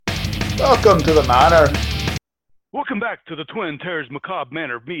Welcome to the Manor. Welcome back to the Twin Terrors Macabre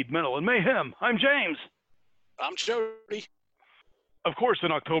Manor of Mead, Metal, and Mayhem. I'm James. I'm Jody. Of course,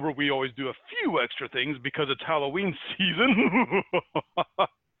 in October, we always do a few extra things because it's Halloween season.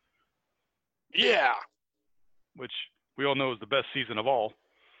 Yeah. Which we all know is the best season of all.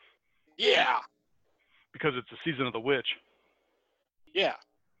 Yeah. Because it's the season of the witch. Yeah.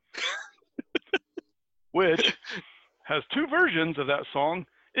 Which has two versions of that song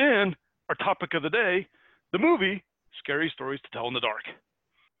in our topic of the day, the movie Scary Stories to Tell in the Dark.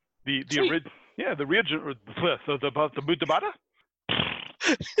 The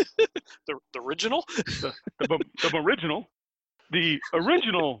original The original? The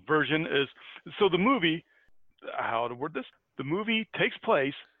original version is, so the movie, how to word this, the movie takes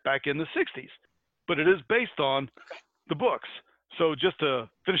place back in the 60s, but it is based on the books. So just to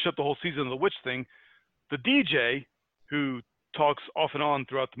finish up the whole season of the witch thing, the DJ who talks off and on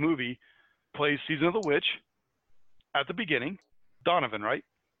throughout the movie plays Season of the Witch at the beginning. Donovan, right?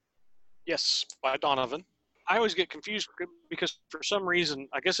 Yes, by Donovan. I always get confused because for some reason,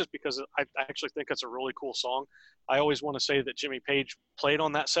 I guess it's because I actually think it's a really cool song. I always want to say that Jimmy Page played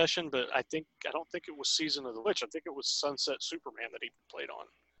on that session, but I don't think it was Season of the Witch. I think it was Sunset Superman that he played on.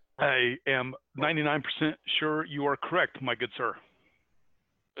 I am 99% sure you are correct, my good sir.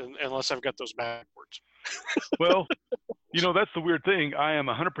 Unless I've got those backwards. Well, that's the weird thing. I am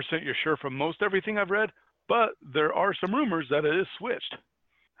 100% sure from most everything I've read, but there are some rumors that it is switched.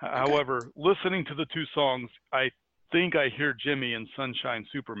 Okay. However, listening to the two songs, I think I hear Jimmy in Sunshine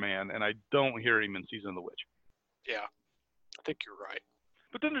Superman, and I don't hear him in Season of the Witch. Yeah, I think you're right.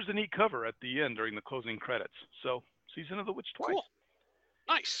 But then there's a neat cover at the end during the closing credits. So, Season of the Witch twice. Cool.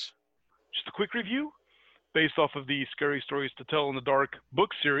 Nice. Just a quick review based off of the Scary Stories to Tell in the Dark book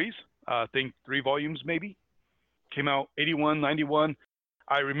series. I think 3 volumes maybe. Came out 81, 91.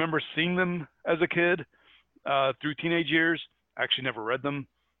 I remember seeing them as a kid through teenage years. Actually never read them.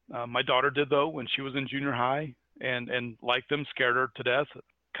 My daughter did, though, when she was in junior high and liked them, scared her to death.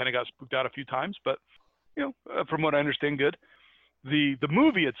 Kind of got spooked out a few times, but, from what I understand, good. The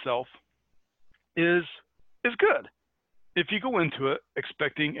movie itself is good. If you go into it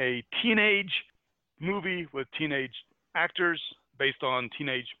expecting a teenage movie with teenage actors based on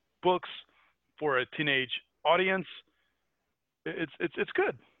teenage books for a teenage audience, it's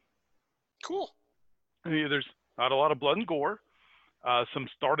good. Cool. I mean, there's not a lot of blood and gore. Some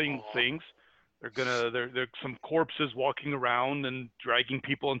starting things. There's some corpses walking around and dragging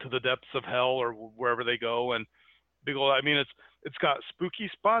people into the depths of hell or wherever they go, and big old. I mean, it's got spooky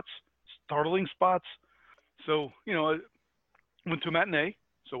spots, startling spots. So I went to a matinee,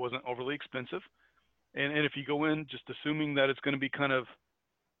 so it wasn't overly expensive. And if you go in just assuming that it's going to be kind of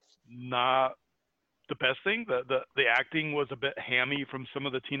not the best thing, the acting was a bit hammy from some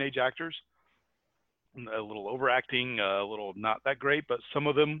of the teenage actors. A little overacting, a little not that great, but some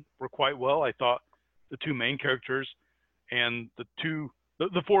of them were quite well. I thought the 2 main characters and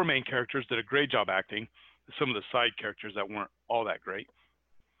the 4 main characters did a great job acting. Some of the side characters that weren't all that great.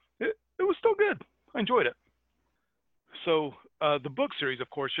 It was still good. I enjoyed it. So the book series, of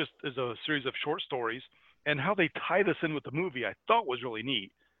course, just is a series of short stories, and how they tie this in with the movie I thought was really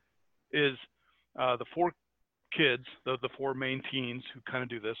neat is the 4 kids, the 4 main teens who kind of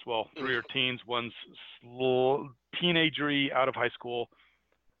do this. Well, 3 are teens, one's teenagery out of high school.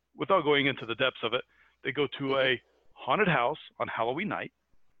 Without going into the depths of it, they go to a haunted house on Halloween night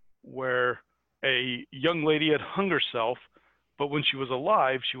where a young lady had hung herself, but when she was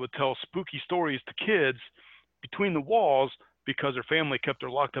alive, she would tell spooky stories to kids between the walls because her family kept her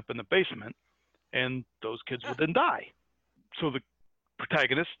locked up in the basement, and those kids would then die. So the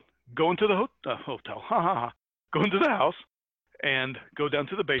protagonists go into the hotel, go into the house and go down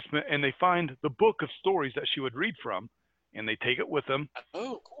to the basement, and they find the book of stories that she would read from, and they take it with them.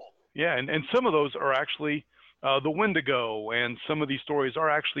 Oh, cool. Yeah, and some of those are actually the Wendigo, and some of these stories are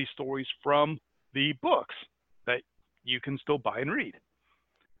actually stories from the books that you can still buy and read.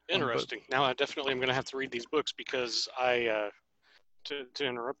 Interesting. Now I definitely am going to have to read these books because to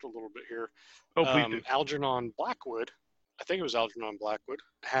interrupt a little bit here. Oh, please do. Algernon Blackwood, I think it was Algernon Blackwood,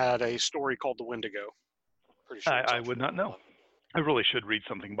 had a story called The Wendigo. Pretty sure I would not know. I really should read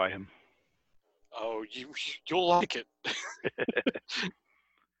something by him. Oh, you'll like it.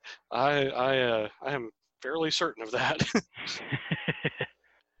 I am fairly certain of that.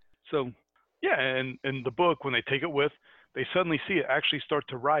 So, yeah, and in the book, when they take it with, they suddenly see it actually start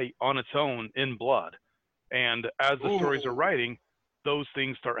to write on its own in blood. And as the stories are writing, those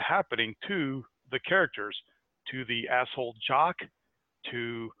things start happening to the characters, to the asshole jock,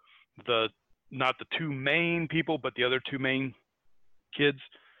 to not the 2 main people, but the other 2 main kids.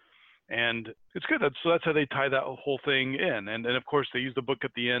 And it's good. That's how they tie that whole thing in. And of course, they use the book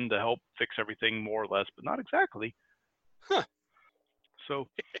at the end to help fix everything more or less, but not exactly. Huh. So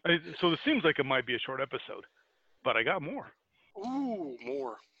this seems like it might be a short episode, but I got more. Ooh,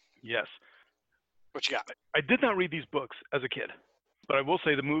 more. Yes. What you got? I did not read these books as a kid, but I will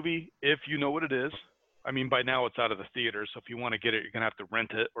say the movie, if you know what it is, I mean, by now it's out of the theater, so if you want to get it, you're going to have to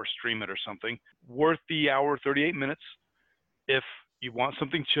rent it or stream it or something. Worth the hour, 38 minutes. If you want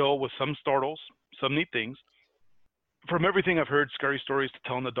something chill with some startles, some neat things. From everything I've heard, Scary Stories to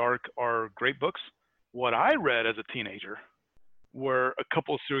Tell in the Dark are great books. What I read as a teenager were a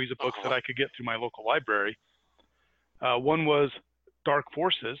couple of series of books that I could get through my local library. One was Dark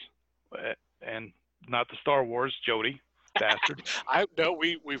Forces, and not the Star Wars, Jody, bastard.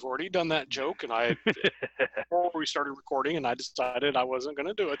 We've already done that joke, and before we started recording, and I decided I wasn't going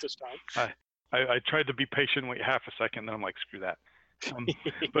to do it this time. I tried to be patient, wait half a second, then I'm like, screw that.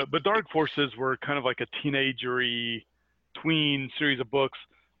 But Dark Forces were kind of like a teenagery tween series of books,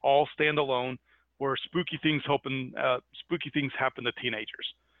 all standalone, where spooky things happen to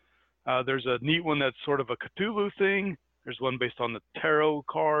teenagers. There's a neat one that's sort of a Cthulhu thing. There's one based on the tarot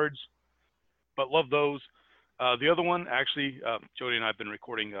cards, but love those. The other one, actually, Jody and I have been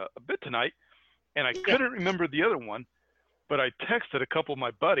recording a bit tonight, and I couldn't remember the other one, but I texted a couple of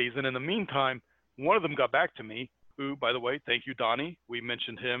my buddies, and in the meantime, one of them got back to me, who, by the way, thank you, Donnie. We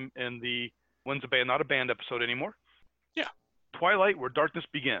mentioned him in the When's a Band Not a Band episode anymore. Yeah. Twilight, Where Darkness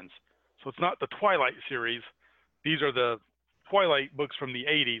Begins. So it's not the Twilight series. These are the Twilight books from the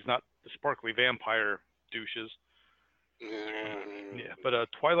 80s, not the sparkly vampire douches. Yeah, but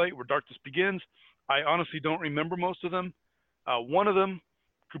Twilight, Where Darkness Begins. I honestly don't remember most of them. One of them,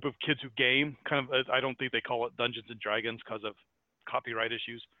 group of kids who game, kind of, I don't think they call it Dungeons and Dragons because of copyright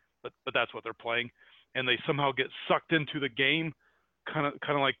issues, but that's what they're playing. And they somehow get sucked into the game, kind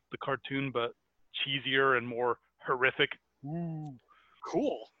of like the cartoon, but cheesier and more horrific. Ooh.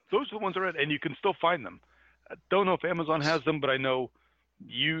 Cool. Those are the ones I read, and you can still find them. I don't know if Amazon has them, but I know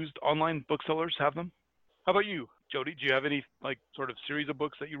used online booksellers have them. How about you, Jody? Do you have any like sort of series of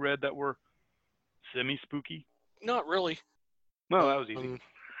books that you read that were semi-spooky? Not really. No, that was easy.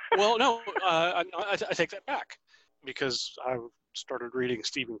 Well, no, I take that back because I started reading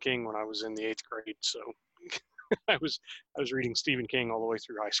Stephen King when I was in the 8th grade, so I was reading Stephen King all the way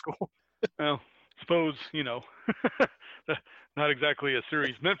through high school. Well, suppose, not exactly a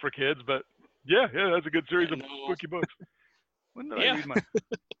series meant for kids, but yeah, that's a good series of spooky books. When did I read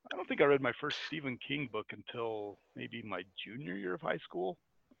I don't think I read my first Stephen King book until maybe my junior year of high school.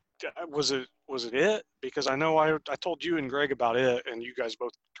 Was it Because I know I told you and Greg about it, and you guys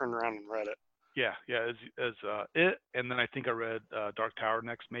both turned around and read it. Yeah, as it, and then I think I read Dark Tower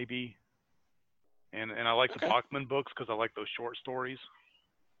next, maybe. And I like the Bachman books because I like those short stories.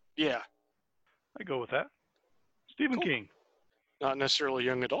 Yeah, I go with that. Stephen King. Not necessarily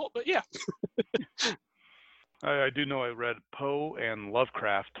young adult, but yeah. I do know I read Poe and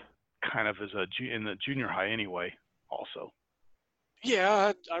Lovecraft, kind of in the junior high anyway. Also.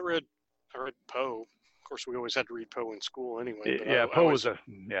 Yeah, I read Poe. Of course, we always had to read Poe in school anyway. But Poe was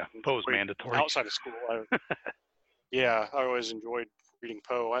mandatory. Outside of school, I always enjoyed reading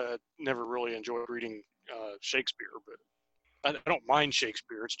Poe. I never really enjoyed reading Shakespeare, but I don't mind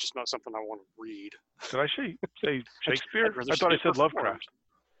Shakespeare. It's just not something I want to read. Did I say Shakespeare? I thought I said Lovecraft.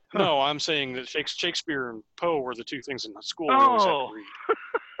 Huh. No, I'm saying that Shakespeare and Poe were the two things in school we always had to read.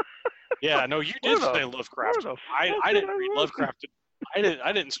 Yeah, no, you did say Lovecraft. I didn't read Lovecraft. I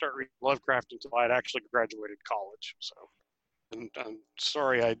didn't start reading Lovecraft until I had actually graduated college. So, and I'm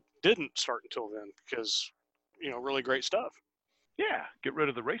sorry I didn't start until then because, really great stuff. Yeah, get rid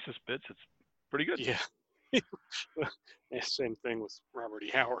of the racist bits. It's pretty good. Yeah. Same thing with Robert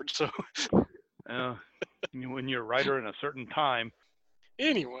E. Howard. So, when you're a writer in a certain time.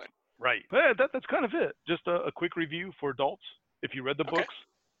 Anyway. Right. That's kind of it. Just a quick review for adults. If you read the books,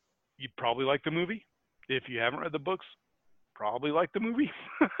 you'd probably like the movie. If you haven't read the books, probably like the movie.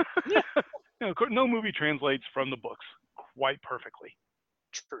 Yeah. No movie translates from the books quite perfectly.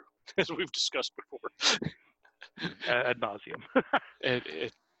 True, as we've discussed before. Ad nauseum.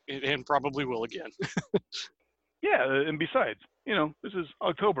 And probably will again. Yeah, and besides, this is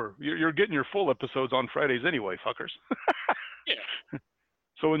October. You're getting your full episodes on Fridays anyway, fuckers. Yeah.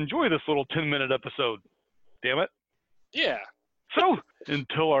 So enjoy this little 10-minute episode. Damn it. Yeah. So,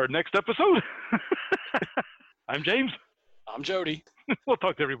 until our next episode, I'm James. I'm Jody. We'll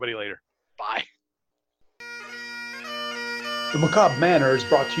talk to everybody later. Bye. The Macabre Manor is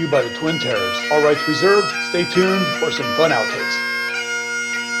brought to you by the Twin Terrors. All rights reserved. Stay tuned for some fun outtakes.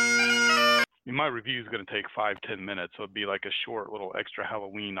 mean, my review is going to take 5-10 minutes, so it'd be like a short little extra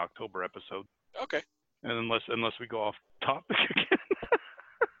Halloween October episode. Okay. And unless we go off topic again.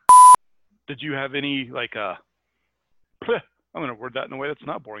 Did you have any like I'm gonna word that in a way that's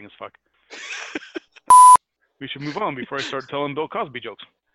not boring as fuck. We should move on before I start telling Bill Cosby jokes.